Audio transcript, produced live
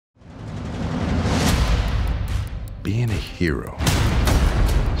being a hero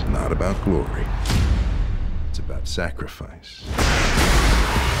is not about glory. It's about sacrifice.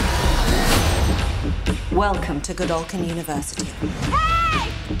 Welcome to Godolkin University. Hey!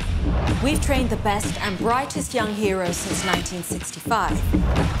 We've trained the best and brightest young heroes since 1965.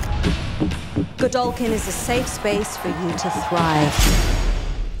 Godolkin is a safe space for you to thrive.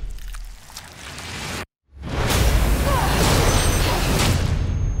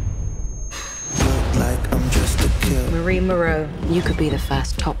 Moreau, you could be the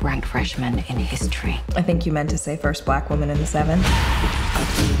first top-ranked freshman in history. I think you meant to say first black woman in the 7.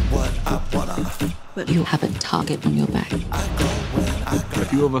 But you have a target on your back. A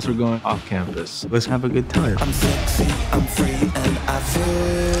few of us are going off campus. Let's have a good time. I'm sexy, I'm free, and I feel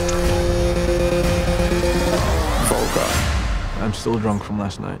vulgar. I'm still drunk from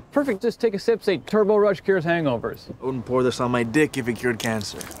last night. Perfect, just take a sip, say Turbo Rush cures hangovers. I wouldn't pour this on my dick if it cured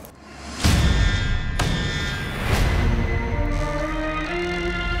cancer.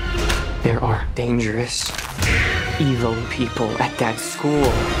 There are dangerous, evil people at that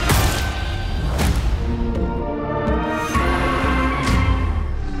school.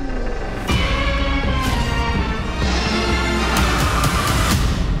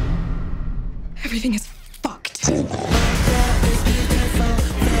 Everything is fucked.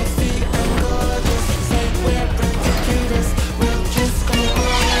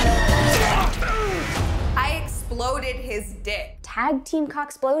 I exploded his dick. Tag team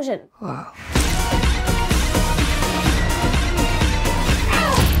cocksplosion. Wow.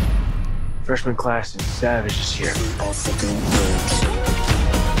 Freshman class is savage this year.